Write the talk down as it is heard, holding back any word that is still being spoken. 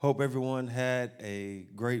Hope everyone had a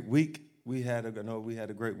great week. I know we had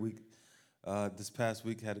a great week this past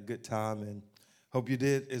week. Had a good time, and hope you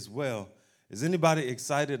did as well. Is anybody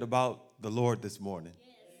excited about the Lord this morning?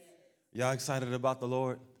 Y'all excited about the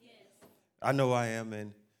Lord? I know I am.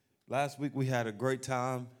 And last week we had a great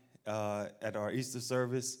time at our Easter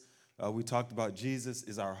service. We talked about Jesus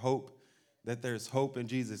is our hope, that there's hope in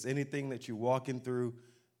Jesus. Anything that you're walking through,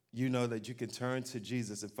 you know that you can turn to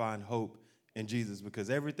Jesus and find hope in Jesus, because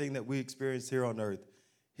everything that we experience here on earth,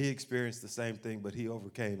 he experienced the same thing, but he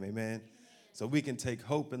overcame. Amen. So we can take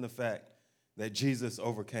hope in the fact that Jesus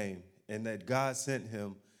overcame and that God sent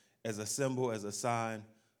him as a symbol, as a sign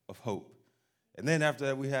of hope. And then after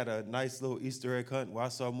that, we had a nice little Easter egg hunt where I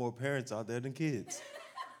saw more parents out there than kids.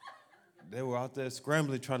 They were out there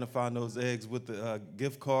scrambling trying to find those eggs with the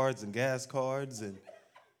gift cards and gas cards, and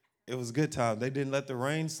it was a good time. They didn't let the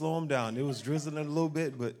rain slow them down. It was drizzling a little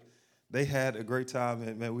bit, but they had a great time.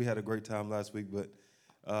 And man, we had a great time last week. But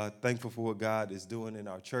thankful for what God is doing in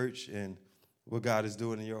our church and what God is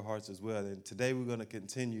doing in your hearts as well. And today we're going to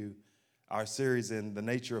continue our series in the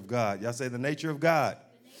nature of God. Y'all say the nature of God.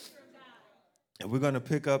 The nature of God. And we're going to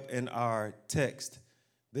pick up in our text.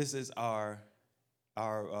 This is our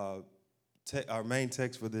main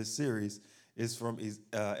text for this series is from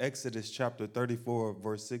Exodus chapter 34,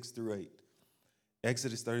 verse 6 through 8.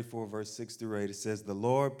 Exodus 34, verse 6 through 8. It says, "The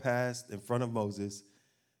Lord passed in front of Moses,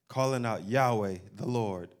 calling out, Yahweh, the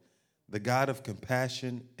Lord, the God of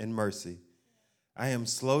compassion and mercy. I am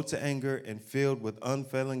slow to anger and filled with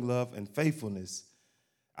unfailing love and faithfulness.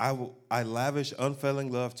 I lavish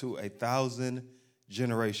unfailing love to 1,000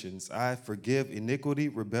 generations. I forgive iniquity,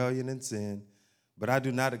 rebellion, and sin, but I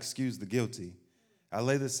do not excuse the guilty. I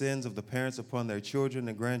lay the sins of the parents upon their children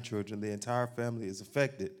and grandchildren. The entire family is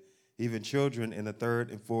affected, even children in the third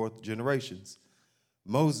and fourth generations."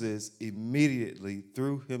 Moses immediately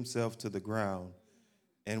threw himself to the ground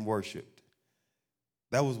and worshiped.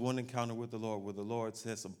 That was one encounter with the Lord where the Lord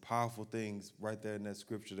said some powerful things right there in that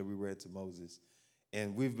scripture that we read to Moses.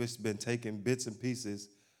 And we've just been taking bits and pieces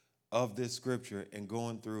of this scripture and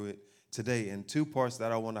going through it today. And two parts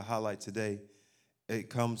that I want to highlight today, it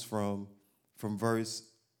comes from verse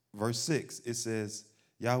 6. It says,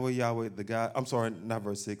 Yahweh, Yahweh, the God, I'm sorry, not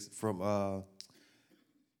verse 6, verse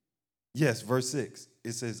 6.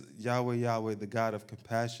 It says, Yahweh, Yahweh, the God of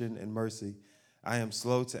compassion and mercy. I am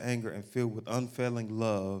slow to anger and filled with unfailing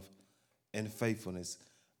love and faithfulness.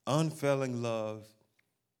 Unfailing love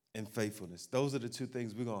and faithfulness. Those are the two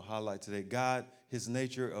things we're going to highlight today. God, his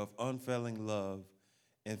nature of unfailing love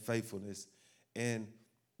and faithfulness. And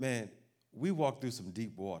man, we walk through some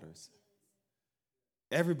deep waters.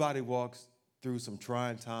 Everybody walks through some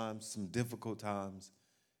trying times, some difficult times.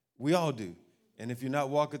 We all do. And if you're not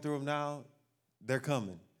walking through them now, they're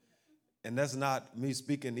coming. And that's not me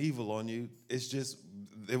speaking evil on you. It's just,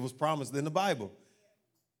 it was promised in the Bible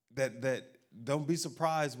that don't be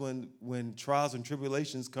surprised when trials and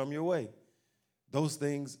tribulations come your way. Those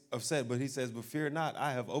things are said, but he says, but fear not,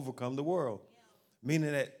 I have overcome the world.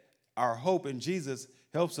 Meaning that our hope in Jesus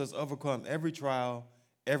helps us overcome every trial,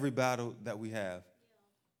 every battle that we have.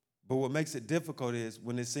 But what makes it difficult is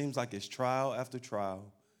when it seems like it's trial after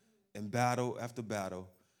trial and battle after battle,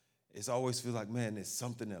 it always feels like, man, it's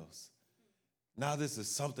something else. Now this is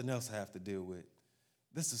something else I have to deal with.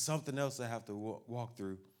 This is something else I have to walk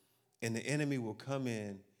through. And the enemy will come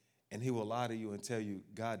in and he will lie to you and tell you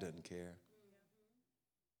God doesn't care.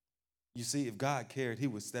 You see, if God cared, he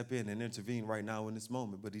would step in and intervene right now in this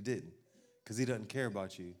moment, but he didn't, because he doesn't care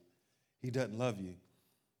about you. He doesn't love you.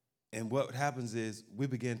 And what happens is we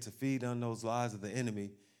begin to feed on those lies of the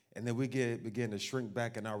enemy, and then we begin to shrink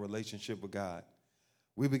back in our relationship with God.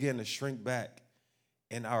 We begin to shrink back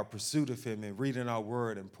in our pursuit of him and reading our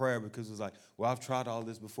word and prayer, because it's like, well, I've tried all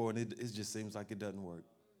this before, and it just seems like it doesn't work.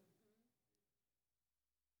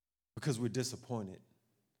 Because we're disappointed.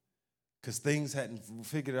 Because things hadn't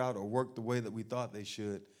figured out or worked the way that we thought they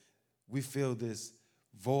should. We feel this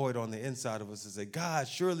void on the inside of us and say, God,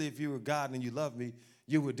 surely if you were God and you love me,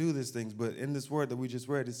 you would do these things. But in this word that we just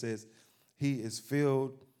read, it says he is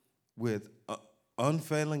filled with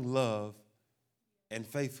unfailing love and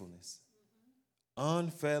faithfulness.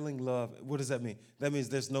 Unfailing love. What does that mean? That means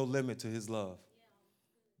there's no limit to his love.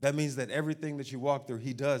 That means that everything that you walk through,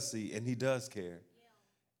 he does see and he does care.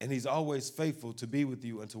 And he's always faithful to be with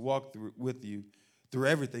you and to walk through with you through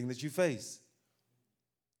everything that you face.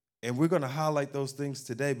 And we're going to highlight those things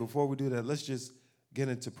today. Before we do that, let's just get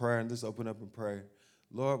into prayer and let's open up in prayer.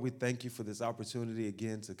 Lord, we thank you for this opportunity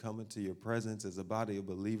again to come into your presence as a body of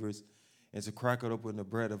believers and to crack it open the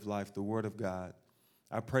bread of life, the word of God.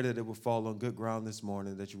 I pray that it will fall on good ground this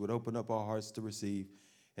morning, that you would open up our hearts to receive,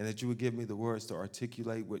 and that you would give me the words to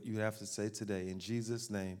articulate what you have to say today. In Jesus'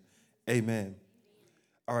 name, amen.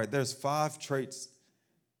 All right, there's 5 traits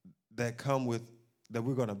that come with, that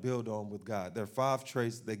we're going to build on with God. There are 5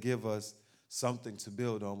 traits that give us something to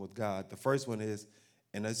build on with God. The first one is,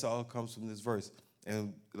 and this all comes from this verse,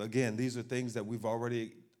 and again, these are things that we've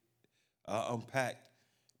already unpacked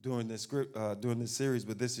during this series,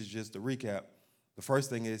 but this is just a recap. The first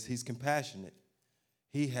thing is he's compassionate.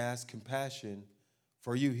 He has compassion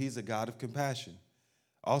for you. He's a God of compassion.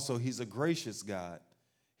 Also, he's a gracious God.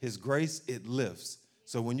 His grace, it lifts.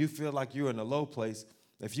 So when you feel like you're in a low place,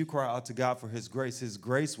 if you cry out to God for his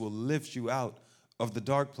grace will lift you out of the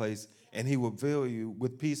dark place, and he will fill you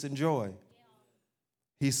with peace and joy.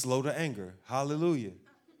 He's slow to anger. Hallelujah.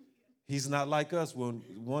 He's not like us. When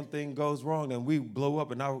one thing goes wrong and we blow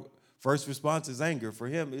up and our first response is anger. For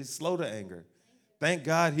him, he's slow to anger. Thank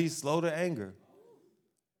God he's slow to anger.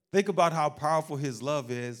 Think about how powerful his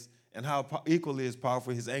love is and how equally as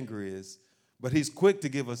powerful his anger is. But he's quick to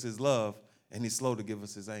give us his love, and he's slow to give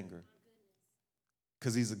us his anger.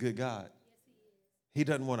 Because he's a good God. He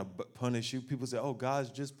doesn't want to punish you. People say, oh, God's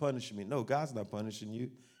just punishing me. No, God's not punishing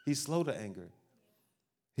you. He's slow to anger.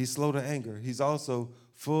 He's slow to anger. He's also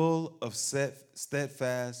full of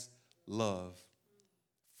steadfast love.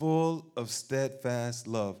 Full of steadfast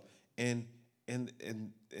love. And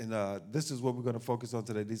this is what we're going to focus on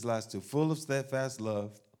today, these last 2. Full of steadfast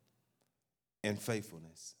love and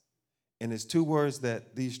faithfulness. And it's 2 words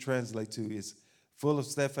that these translate to. Is full of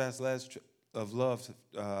steadfast love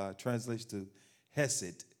translates to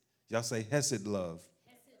hesed. Y'all say hesed love.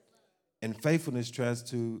 And faithfulness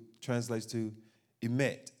translates to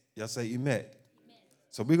emet. Y'all say emet.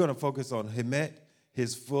 So we're going to focus on emet,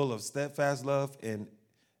 his full of steadfast love, and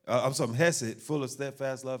hesed, full of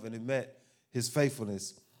steadfast love, and emet, his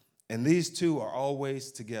faithfulness. And these 2 are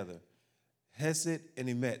always together. Hesed and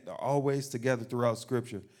emet are always together throughout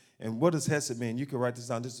Scripture. And what does hesed mean? You can write this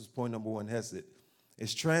down. This is point number 1, hesed.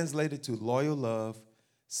 It's translated to loyal love,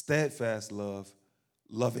 steadfast love,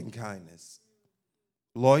 loving kindness.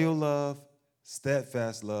 Loyal love,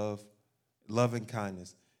 steadfast love, loving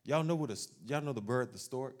kindness. Y'all know the bird, the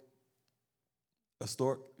stork? A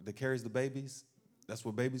stork that carries the babies? That's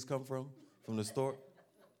where babies come from the stork.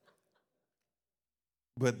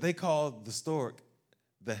 But they call the stork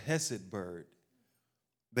the hesed bird.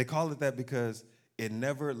 They call it that because it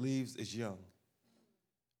never leaves its young.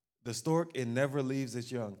 The stork, it never leaves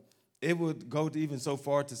its young. It would go to even so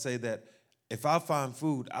far to say that if I find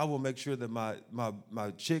food, I will make sure that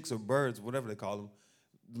my chicks or birds, whatever they call them,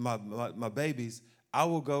 my babies, I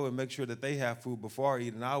will go and make sure that they have food before I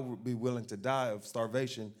eat, and I will be willing to die of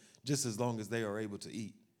starvation just as long as they are able to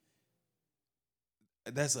eat.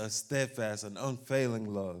 That's a steadfast, an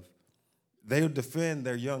unfailing love. They'll defend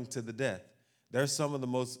their young to the death. They're some of the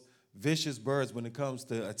most vicious birds when it comes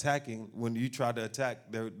to attacking. When you try to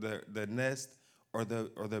attack their nest or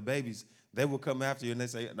their babies, they will come after you and they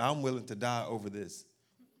say, I'm willing to die over this.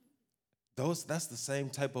 That's the same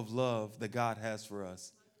type of love that God has for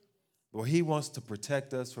us. Well, he wants to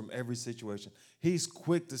protect us from every situation. He's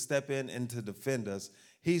quick to step in and to defend us.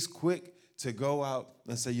 He's quick to go out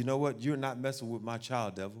and say, you know what? You're not messing with my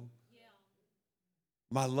child, devil. Yeah.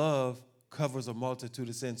 My love covers a multitude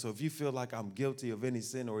of sins. So if you feel like I'm guilty of any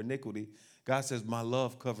sin or iniquity, God says my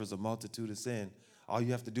love covers a multitude of sin. All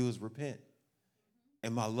you have to do is repent.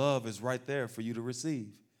 And my love is right there for you to receive.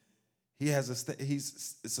 It's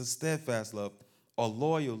a steadfast love, a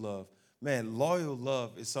loyal love. Man, loyal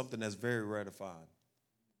love is something that's very rare to find.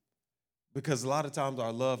 Because a lot of times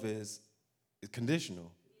our love is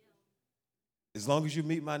conditional. As long as you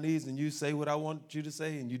meet my needs and you say what I want you to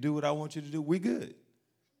say and you do what I want you to do, we good.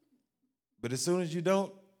 But as soon as you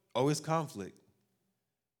don't, it's conflict.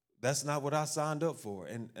 That's not what I signed up for.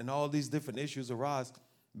 And all these different issues arise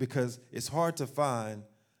because it's hard to find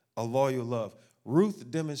a loyal love.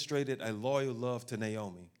 Ruth demonstrated a loyal love to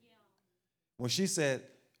Naomi. When she said,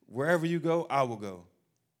 wherever you go, I will go.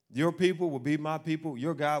 Your people will be my people.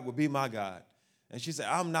 Your God will be my God. And she said,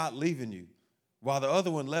 I'm not leaving you. While the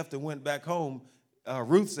other one left and went back home,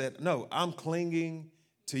 Ruth said, no, I'm clinging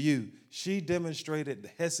to you. She demonstrated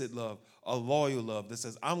hesed love, a loyal love that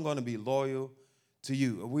says, I'm going to be loyal to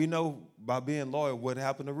you. And we know by being loyal what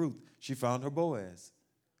happened to Ruth. She found her Boaz.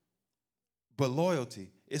 But loyalty,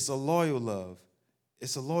 it's a loyal love.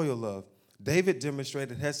 It's a loyal love. David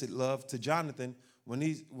demonstrated hesed love to Jonathan when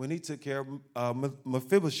he took care of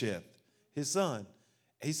Mephibosheth, his son.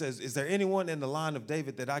 He says, is there anyone in the line of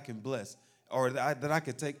David that I can bless or that I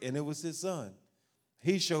could take? And it was his son.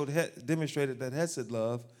 He demonstrated that hesed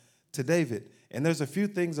love to David. And there's a few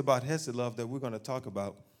things about hesed love that we're going to talk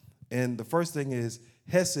about. And the first thing is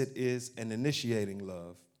Hesed is an initiating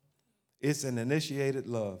love. It's an initiated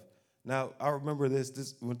love. Now, I remember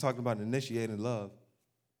this when talking about initiating love.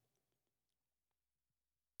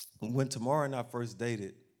 When Tamara and I first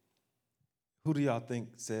dated, who do y'all think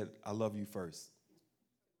said, I love you first?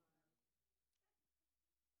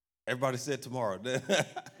 Everybody said Tamara.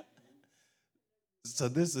 So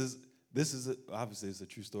obviously it's a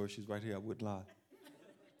true story. She's right here. I wouldn't lie.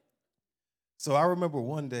 So I remember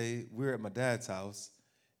one day we were at my dad's house,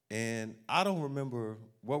 and I don't remember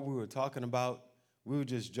what we were talking about. We were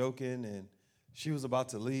just joking, and she was about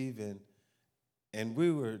to leave, and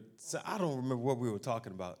I don't remember what we were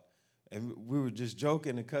talking about. And we were just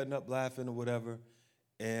joking and cutting up, laughing or whatever.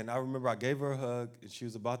 And I remember I gave her a hug, and she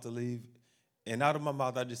was about to leave. And out of my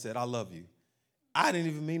mouth, I just said, I love you. I didn't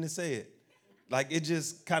even mean to say it. Like, it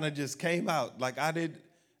just kind of just came out. Like, I did.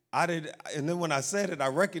 And then when I said it, I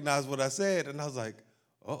recognized what I said. And I was like,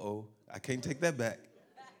 uh-oh, I can't take that back.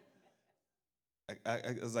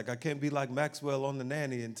 I was like, I can't be like Maxwell on The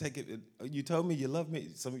Nanny and take it. You told me you love me.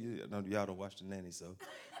 Some of you, no, y'all don't watch The Nanny, so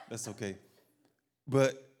that's okay.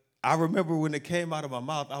 But I remember when it came out of my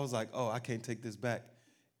mouth, I was like, oh, I can't take this back.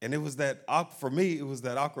 And it was for me, it was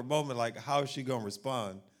that awkward moment, like, how is she going to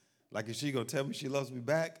respond? Like, is she going to tell me she loves me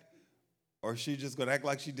back? Or is she just going to act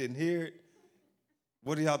like she didn't hear it?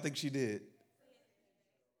 What do y'all think she did?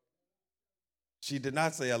 She did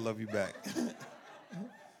not say, I love you back.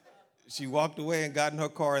 She walked away and got in her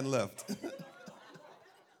car and left.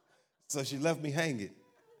 So she left me hanging.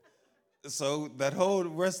 So that whole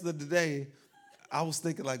rest of the day, I was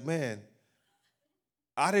thinking like, man,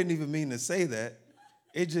 I didn't even mean to say that.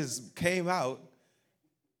 It just came out.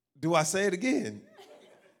 Do I say it again?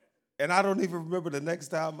 And I don't even remember the next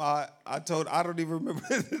time I don't even remember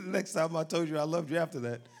the next time I told you I loved you after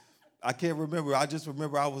that. I can't remember. I just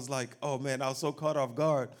remember I was like, oh man, I was so caught off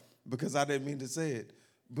guard because I didn't mean to say it.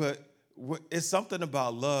 But it's something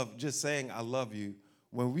about love, just saying I love you.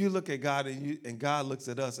 When we look at God and God looks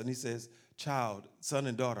at us and he says, child, son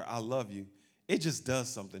and daughter, I love you, it just does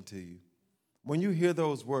something to you. When you hear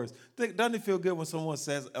those words, doesn't it feel good when someone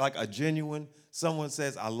says, like someone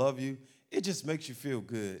says, I love you? It just makes you feel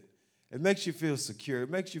good. It makes you feel secure. It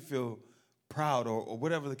makes you feel proud or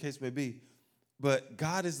whatever the case may be. But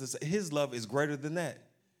God his love is greater than that.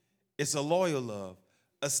 It's a loyal love,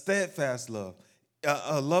 a steadfast love,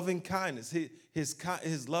 a loving kindness.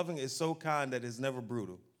 His loving is so kind that it's never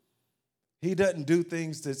brutal. He doesn't do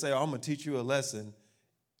things to say, oh, I'm going to teach you a lesson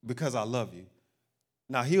because I love you.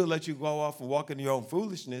 Now, he'll let you go off and walk in your own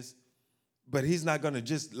foolishness, but he's not going to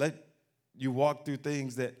just let you walk through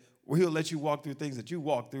things he'll let you walk through things that you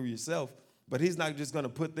walk through yourself, but he's not just going to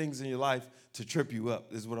put things in your life to trip you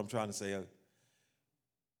up, is what I'm trying to say.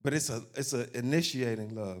 But it's an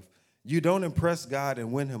initiating love. You don't impress God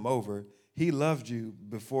and win him over. He loved you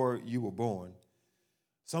before you were born.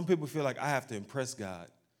 Some people feel like I have to impress God.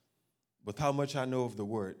 With how much I know of the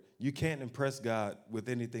word, you can't impress God with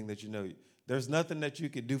anything that you know. There's nothing that you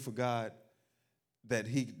can do for God that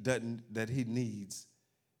he needs.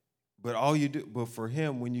 But for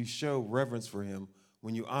him, when you show reverence for him,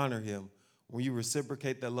 when you honor him, when you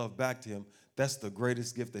reciprocate that love back to him, that's the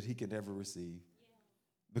greatest gift that he can ever receive.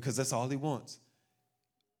 Because that's all he wants.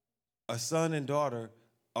 A son and daughter,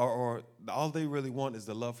 or all they really want is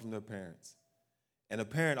the love from their parents. And a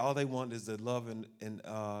parent, all they want is the love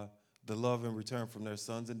the love in return from their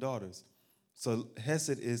sons and daughters. So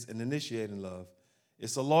Hesed is an initiating love.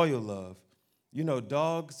 It's a loyal love. You know,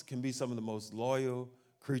 dogs can be some of the most loyal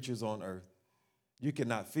creatures on earth. You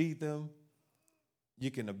cannot feed them. You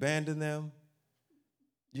can abandon them.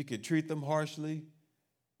 You can treat them harshly,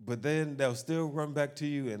 but then they'll still run back to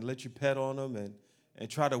you and let you pet on them and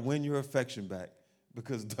try to win your affection back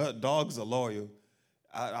because dogs are loyal.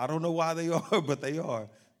 I don't know why they are, but they are.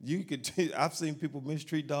 I've seen people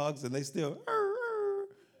mistreat dogs and they still,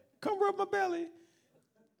 come rub my belly.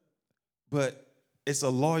 But it's a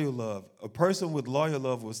loyal love. A person with loyal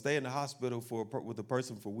love will stay in the hospital with a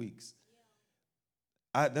person for weeks.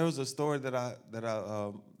 There was a story that I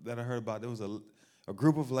heard about. There was a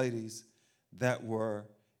group of ladies that were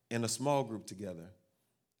in a small group together,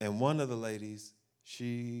 and one of the ladies,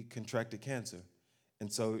 she contracted cancer,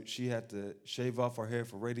 and so she had to shave off her hair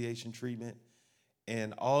for radiation treatment.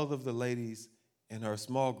 And all of the ladies in her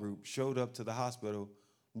small group showed up to the hospital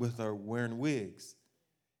with her wearing wigs.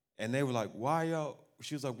 And they were like,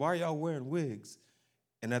 she was like, why are y'all wearing wigs?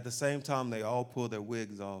 And at the same time, they all pulled their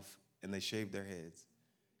wigs off and they shaved their heads.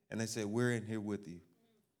 And they said, we're in here with you.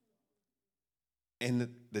 And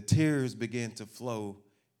the tears began to flow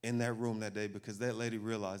in that room that day because that lady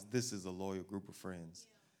realized this is a loyal group of friends.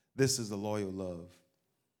 This is a loyal love.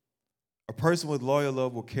 A person with loyal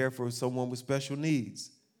love will care for someone with special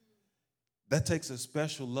needs. That takes a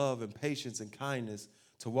special love and patience and kindness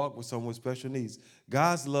to walk with someone with special needs.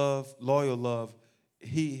 God's love, loyal love,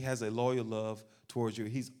 he has a loyal love towards you.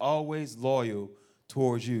 He's always loyal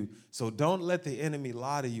towards you. So don't let the enemy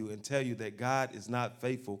lie to you and tell you that God is not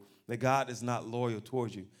faithful, that God is not loyal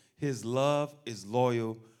towards you. His love is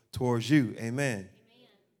loyal towards you. Amen.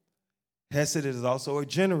 Hesed is also a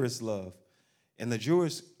generous love. In the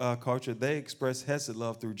Jewish culture, they express Hesed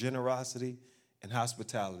love through generosity and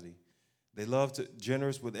hospitality. They love to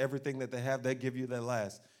generous with everything that they have. They give you their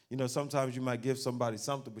last. You know, sometimes you might give somebody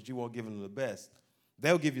something, but you won't give them the best.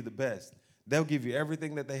 They'll give you the best. They'll give you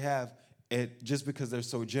everything that they have, and just because they're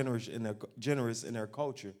so generous in their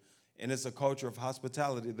culture. And it's a culture of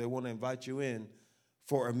hospitality. They want to invite you in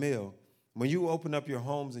for a meal. When you open up your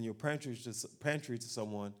homes and your pantry to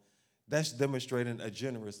someone, that's demonstrating a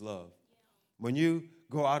generous love. When you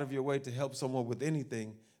go out of your way to help someone with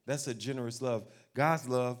anything, that's a generous love. God's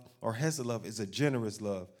love, or Hesed love, is a generous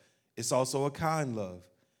love. It's also a kind love.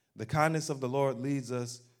 The kindness of the Lord leads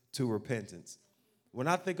us to repentance. When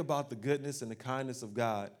I think about the goodness and the kindness of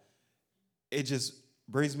God, it just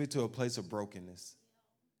brings me to a place of brokenness.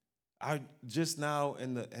 I just now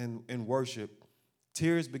in worship,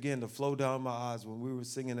 tears began to flow down my eyes when we were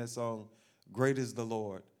singing that song, "Great is the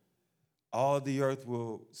Lord." All the earth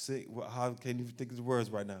will sing. How can you think of the words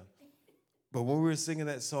right now? But when we were singing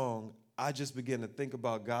that song, I just began to think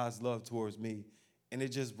about God's love towards me, and it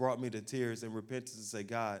just brought me to tears and repentance and say,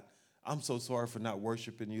 God, I'm so sorry for not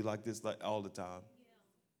worshiping you like this all the time.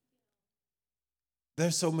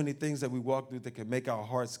 There's so many things that we walk through that can make our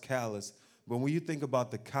hearts callous, but when you think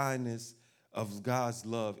about the kindness of God's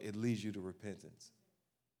love, it leads you to repentance.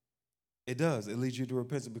 It does. It leads you to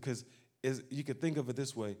repentance because you can think of it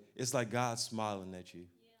this way. It's like God smiling at you.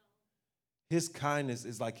 His kindness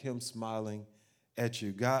is like him smiling at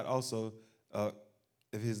you. God also, of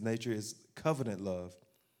his nature, is covenant love.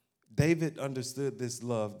 David understood this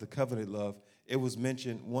love, the covenant love. It was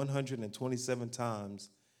mentioned 127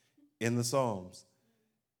 times in the Psalms.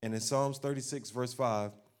 And in Psalms 36, verse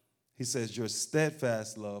 5, he says, your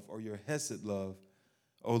steadfast love, or your Hesed love,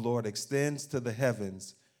 O Lord, extends to the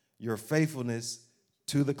heavens, your faithfulness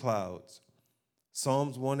to the clouds.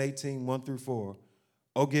 Psalms 118, 1 through 4.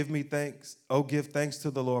 Oh, give thanks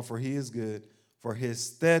to the Lord, for he is good, for his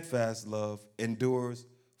steadfast love endures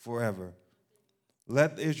forever.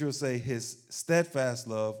 Let Israel say his steadfast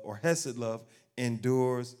love, or Hesed love,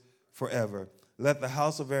 endures forever. Let the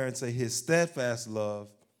house of Aaron say his steadfast love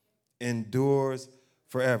endures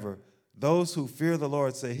forever. Those who fear the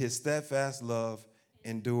Lord say his steadfast love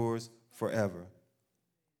endures forever.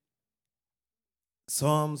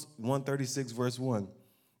 Psalms 136, verse 1.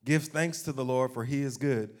 Give thanks to the Lord, for he is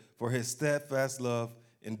good, for his steadfast love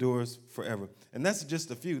endures forever. And that's just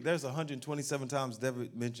a few. There's 127 times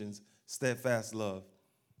David mentions steadfast love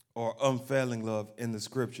or unfailing love in the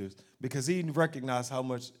scriptures because he recognized how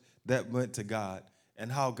much that meant to God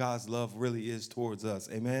and how God's love really is towards us.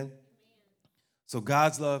 Amen? So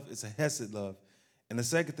God's love is a Hesed love. And the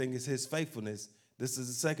second thing is his faithfulness. This is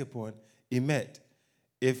the second point, emet.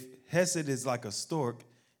 If Hesed is like a stork,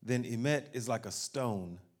 then emet is like a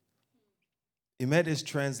stone. Emet is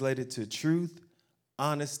translated to truth,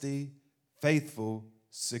 honesty, faithful,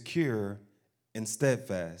 secure, and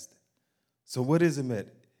steadfast. So what is emet?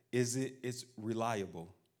 It's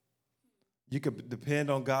reliable. You could depend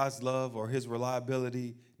on God's love or his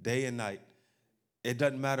reliability day and night. It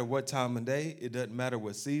doesn't matter what time of day. It doesn't matter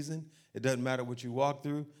what season. It doesn't matter what you walk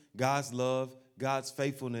through. God's love, God's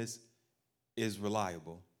faithfulness is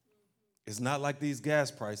reliable. It's not like these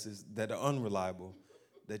gas prices that are unreliable,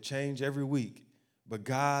 that change every week. But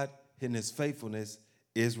God, in his faithfulness,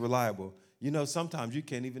 is reliable. You know, sometimes you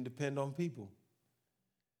can't even depend on people.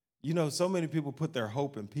 You know, so many people put their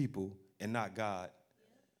hope in people and not God.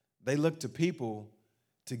 They look to people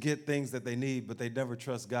to get things that they need, but they never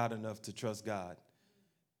trust God enough to trust God.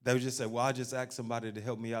 They would just say, well, I just ask somebody to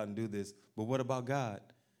help me out and do this. But what about God?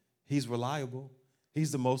 He's reliable.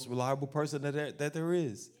 He's the most reliable person that there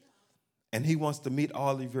is. And he wants to meet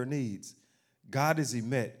all of your needs. God is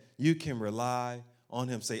emet. You can rely on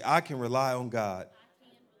him. Say, I can rely on God.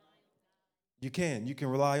 You can. You can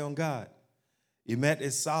rely on God. Emet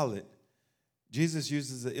is solid. Jesus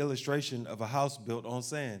uses the illustration of a house built on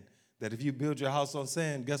sand. That if you build your house on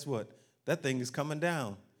sand, guess what? That thing is coming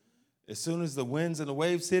down. As soon as the winds and the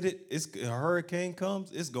waves hit it, a hurricane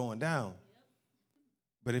comes, it's going down.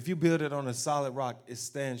 But if you build it on a solid rock, it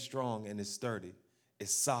stands strong and it's sturdy.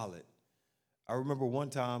 It's solid. I remember one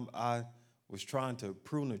time I was trying to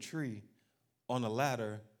prune a tree on a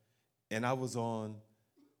ladder, and I was on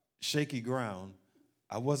shaky ground.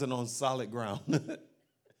 I wasn't on solid ground.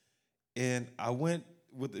 And I went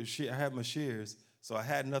with I had my shears, so I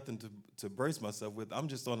had nothing to brace myself with. I'm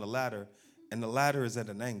just on the ladder, and the ladder is at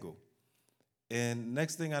an angle. And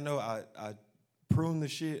next thing I know, I pruned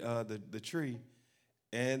the tree,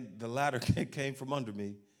 and the ladder came from under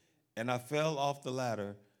me, and I fell off the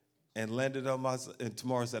ladder and landed on and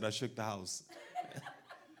tomorrow said I shook the house.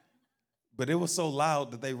 But it was so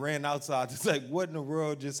loud that they ran outside. It's like, what in the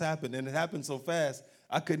world just happened? And it happened so fast,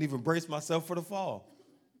 I couldn't even brace myself for the fall.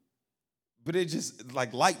 But it just,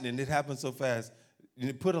 like lightning, it happened so fast.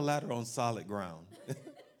 You put a ladder on solid ground.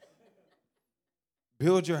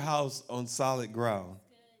 Build your house on solid ground.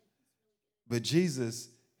 But Jesus,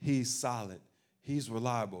 he's solid. He's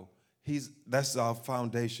reliable. That's our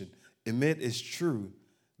foundation. Emit is true.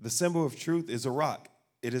 The symbol of truth is a rock.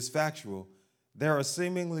 It is factual. There are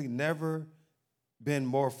seemingly never been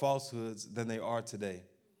more falsehoods than they are today.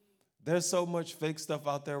 There's so much fake stuff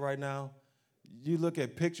out there right now. You look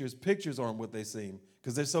at pictures aren't what they seem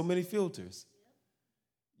because there's so many filters.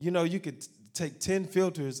 You know, you could take 10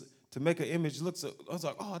 filters to make an image look so, I was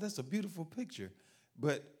like, oh, that's a beautiful picture.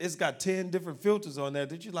 But it's got 10 different filters on there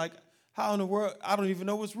that you're like, how in the world? I don't even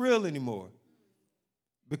know what's real anymore.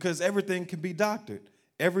 Because everything can be doctored.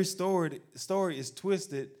 Every story is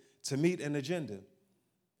twisted to meet an agenda,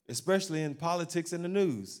 especially in politics and the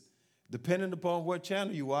news. Depending upon what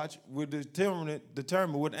channel you watch will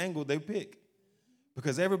determine what angle they pick.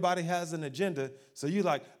 Because everybody has an agenda, so you're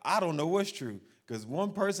like, I don't know what's true. Because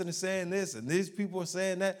one person is saying this and these people are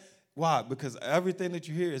saying that. Why? Because everything that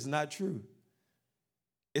you hear is not true.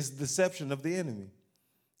 It's deception of the enemy.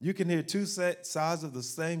 You can hear two sides of the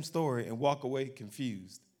same story and walk away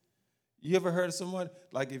confused. You ever heard of someone,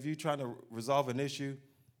 like if you're trying to resolve an issue,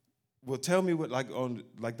 well, tell me what,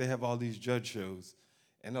 like they have all these judge shows,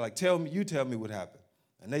 and they're like, tell me what happened.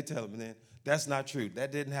 And they tell them, then, that's not true.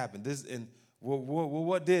 That didn't happen.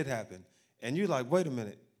 What did happen? And you're like, wait a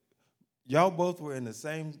minute. Y'all both were in the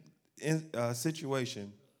same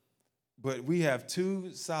situation, but we have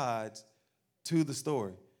two sides to the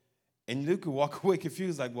story. And you could walk away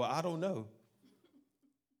confused, like, well, I don't know.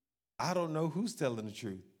 I don't know who's telling the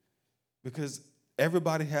truth. Because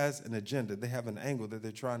everybody has an agenda. They have an angle that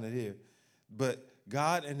they're trying to hear. But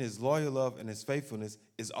God and his loyal love and his faithfulness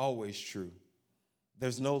is always true.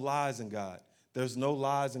 There's no lies in God. There's no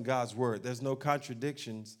lies in God's word. There's no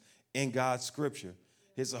contradictions in God's scripture.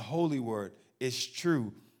 It's a holy word. It's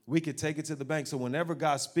true. We could take it to the bank. So whenever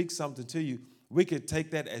God speaks something to you, we could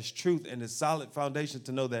take that as truth and a solid foundation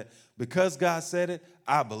to know that because God said it,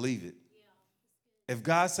 I believe it. Yeah. If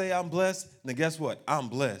God say I'm blessed, then guess what? I'm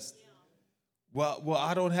blessed. Yeah. Well,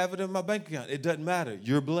 I don't have it in my bank account. It doesn't matter.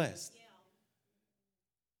 You're blessed.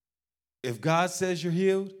 Yeah. If God says you're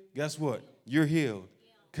healed, guess what? You're healed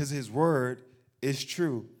because his word is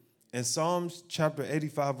true. In Psalms chapter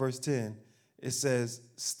 85, verse 10, it says,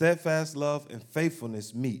 steadfast love and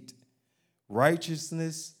faithfulness meet.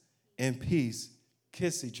 Righteousness and peace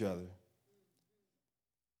kiss each other.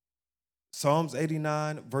 Psalms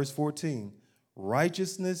 89, verse 14,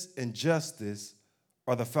 righteousness and justice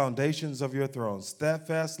are the foundations of your throne.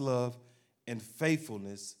 Steadfast love and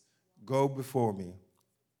faithfulness go before me.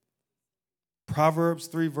 Proverbs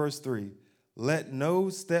 3, verse 3, let no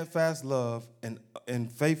steadfast love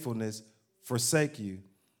and faithfulness forsake you.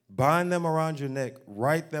 Bind them around your neck,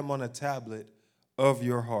 write them on a tablet of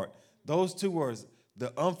your heart. Those two words,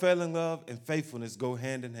 the unfailing love and faithfulness, go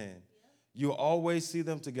hand in hand. You'll always see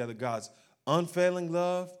them together. God's unfailing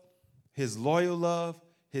love, his loyal love,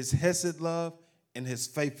 his hesed love, and his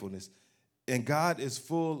faithfulness. And God is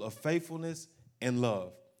full of faithfulness and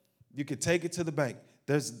love. You can take it to the bank.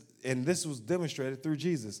 And this was demonstrated through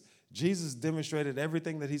Jesus. Jesus demonstrated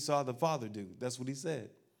everything that he saw the Father do. That's what he said.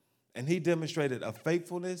 And he demonstrated a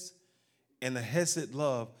faithfulness and a hesed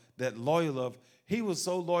love, that loyal love. He was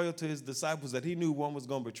so loyal to his disciples that he knew one was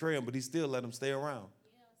going to betray him, but he still let them stay around.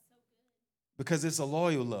 Yeah, so good. Because it's a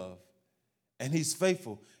loyal love. And he's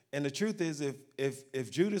faithful. And the truth is,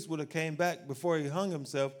 if Judas would have came back before he hung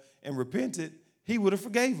himself and repented, he would have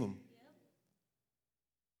forgave him. Yep.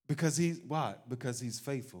 Because why? Because he's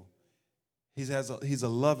faithful. He's a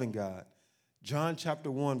loving God. John chapter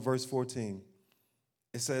 1, verse 14.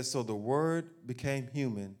 It says, so the word became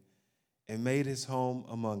human and made his home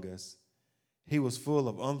among us. He was full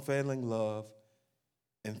of unfailing love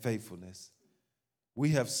and faithfulness. We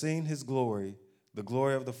have seen his glory, the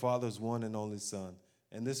glory of the Father's one and only Son.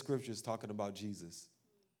 And this scripture is talking about Jesus.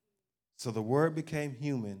 So the word became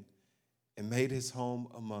human and made his home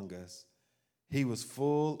among us. He was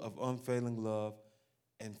full of unfailing love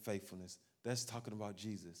and faithfulness. That's talking about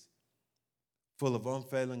Jesus. full of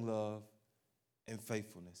unfailing love and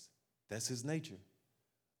faithfulness. That's his nature.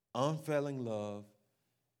 Unfailing love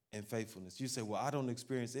and faithfulness. You say, well, I don't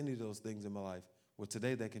experience any of those things in my life. Well,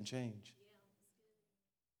 today that can change.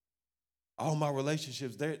 All my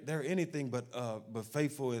relationships, they're anything but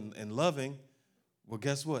faithful and loving. Well,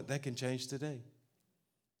 guess what? That can change today.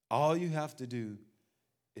 All you have to do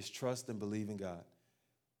is trust and believe in God.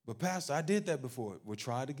 But Pastor, I did that before. Well,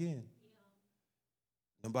 try it again.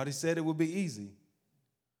 Nobody said it would be easy.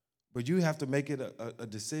 But you have to make it a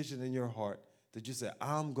decision in your heart that you say,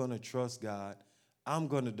 I'm going to trust God. I'm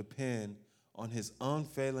going to depend on his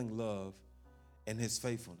unfailing love and his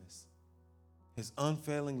faithfulness. His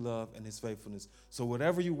unfailing love and his faithfulness. So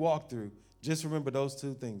whatever you walk through, just remember those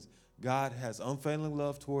two things. God has unfailing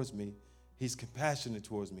love towards me. He's compassionate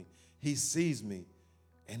towards me. He sees me,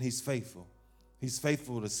 and he's faithful. He's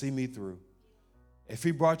faithful to see me through. If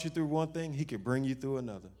he brought you through one thing, he could bring you through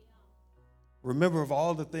another. Remember of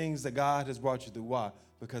all the things that God has brought you through. Why?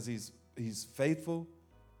 Because he's faithful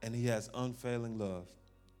and he has unfailing love.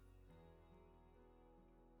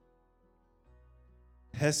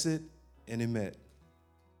 Hesed and emet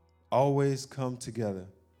always come together.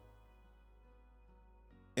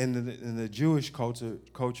 In the Jewish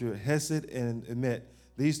culture, hesed and emet,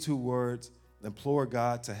 these two words implore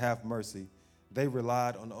God to have mercy. They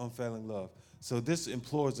relied on unfailing love. So this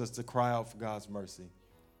implores us to cry out for God's mercy.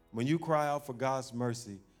 When you cry out for God's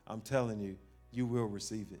mercy, I'm telling you, you will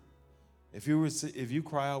receive it. If you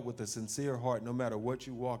cry out with a sincere heart, no matter what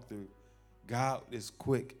you walk through, God is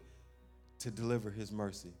quick to deliver his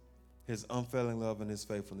mercy, his unfailing love and his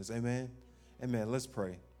faithfulness. Amen? Amen. Let's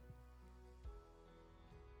pray.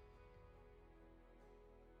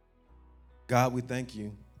 God, we thank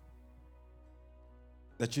you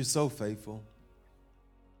that you're so faithful.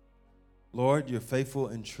 Lord, you're faithful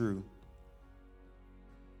and true.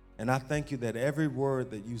 And I thank you that every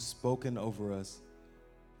word that you've spoken over us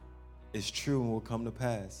is true and will come to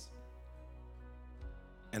pass.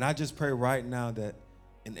 And I just pray right now that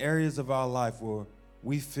in areas of our life where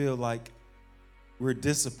we feel like we're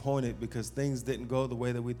disappointed because things didn't go the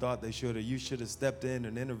way that we thought they should, or you should have stepped in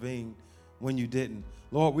and intervened when you didn't.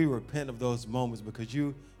 Lord, we repent of those moments because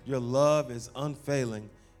your love is unfailing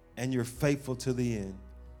and you're faithful to the end.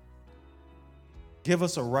 Give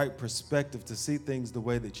us a right perspective to see things the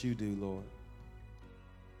way that you do, Lord.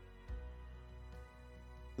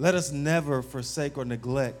 Let us never forsake or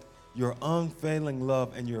neglect your unfailing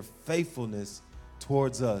love and your faithfulness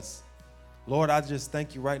towards us. Lord, I just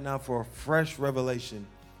thank you right now for a fresh revelation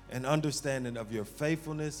and understanding of your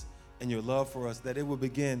faithfulness and your love for us, that it will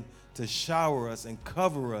begin to shower us and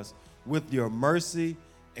cover us with your mercy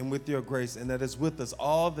and with your grace, and that is with us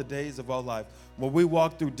all the days of our life. When we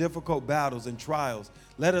walk through difficult battles and trials,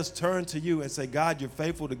 let us turn to you and say, God, you're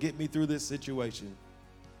faithful to get me through this situation.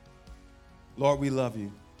 Lord, we love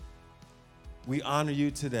you. We honor you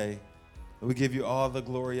today. And we give you all the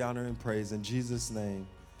glory, honor, and praise. In Jesus' name,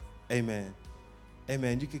 amen.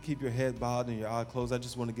 Amen. You can keep your head bowed and your eye closed. I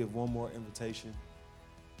just want to give one more invitation.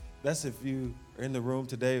 That's if you are in the room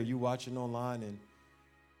today or you watching online and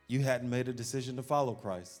you hadn't made a decision to follow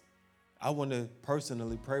Christ. I want to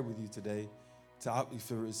personally pray with you today to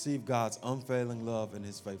receive God's unfailing love and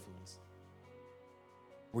his faithfulness.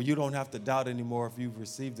 Where you don't have to doubt anymore if you've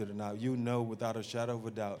received it or not. You know without a shadow of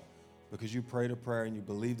a doubt, because you prayed a prayer and you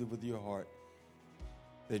believed it with your heart,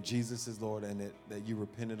 that Jesus is Lord and that you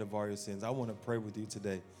repented of all your sins. I want to pray with you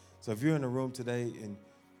today. So if you're in the room today and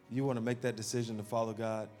you want to make that decision to follow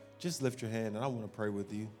God, just lift your hand and I want to pray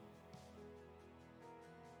with you.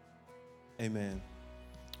 Amen.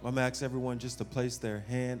 I'm going to ask everyone just to place their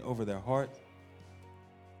hand over their heart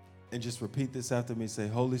and just repeat this after me. Say,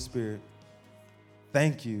 Holy Spirit,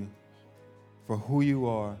 thank you for who you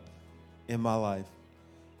are in my life.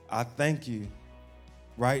 I thank you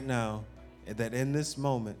right now that in this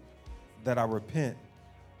moment that I repent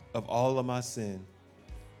of all of my sin.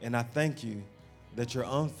 And I thank you that your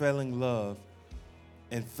unfailing love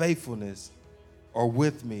and faithfulness are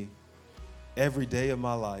with me every day of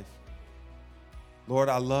my life. Lord,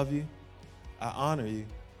 I love you, I honor you,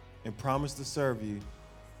 and promise to serve you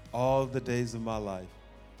all the days of my life.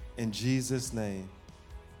 In Jesus' name,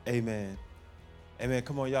 amen. Amen.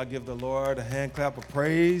 Come on, y'all give the Lord a hand clap of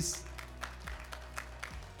praise.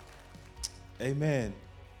 Amen.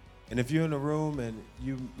 And if you're in the room and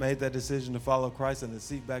you made that decision to follow Christ, in the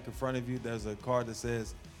seat back in front of you, there's a card that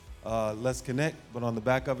says, let's connect. But on the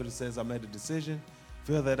back of it, it says, I made a decision.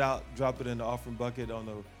 Fill that out, drop it in the offering bucket on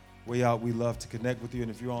the way out. We love to connect with you.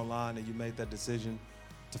 And if you're online and you made that decision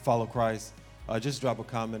to follow Christ, just drop a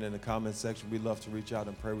comment in the comment section. We love to reach out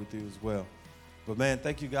and pray with you as well. But man,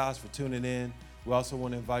 thank you guys for tuning in. We also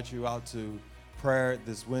want to invite you out to prayer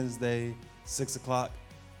this Wednesday, 6 o'clock.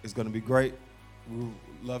 It's going to be great. We would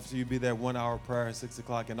love for you to be there, 1 hour prayer at 6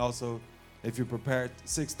 o'clock. And also, if you're prepared,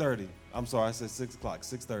 6:30. I'm sorry, I said 6 o'clock,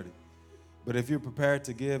 6:30. But if you're prepared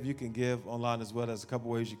to give, you can give online as well. There's a couple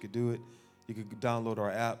ways you could do it. You could download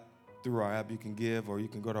our app. Through our app, you can give, or you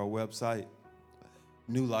can go to our website,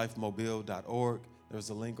 newlifemobile.org. There's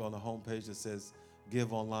a link on the homepage that says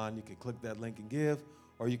give online. You can click that link and give,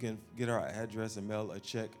 or you can get our address and mail a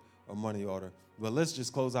check or money order. But let's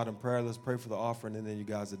just close out in prayer. Let's pray for the offering, and then you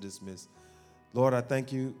guys are dismissed. Lord, I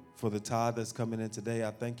thank you for the tithe that's coming in today. I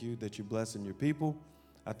thank you that you're blessing your people.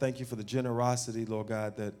 I thank you for the generosity, Lord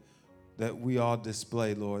God, that we all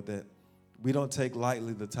display, Lord, that we don't take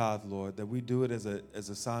lightly the tithe, Lord, that we do it as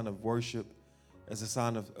a sign of worship, as a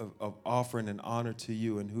sign of offering and honor to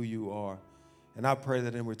you and who you are. And I pray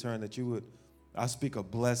that in return that I speak a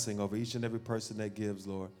blessing over each and every person that gives,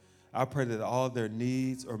 Lord. I pray that all their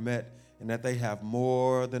needs are met and that they have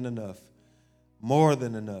more than enough, more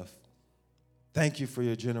than enough. Thank you for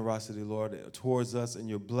your generosity, Lord, towards us and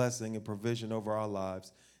your blessing and provision over our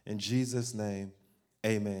lives. In Jesus' name,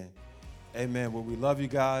 amen. Amen. Well, we love you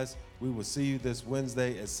guys. We will see you this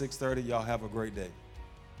Wednesday at 6:30. Y'all have a great day.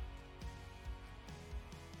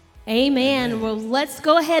 Amen. Well, let's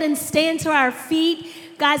go ahead and stand to our feet.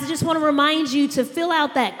 Guys, I just want to remind you to fill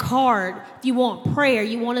out that card. If you want prayer,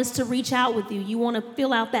 you want us to reach out with you, you want to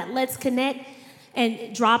fill out that Let's Connect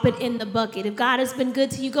and drop it in the bucket. If God has been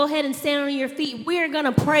good to you, go ahead and stand on your feet. We're going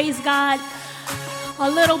to praise God a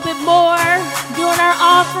little bit more during our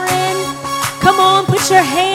offering. Come on, put your hands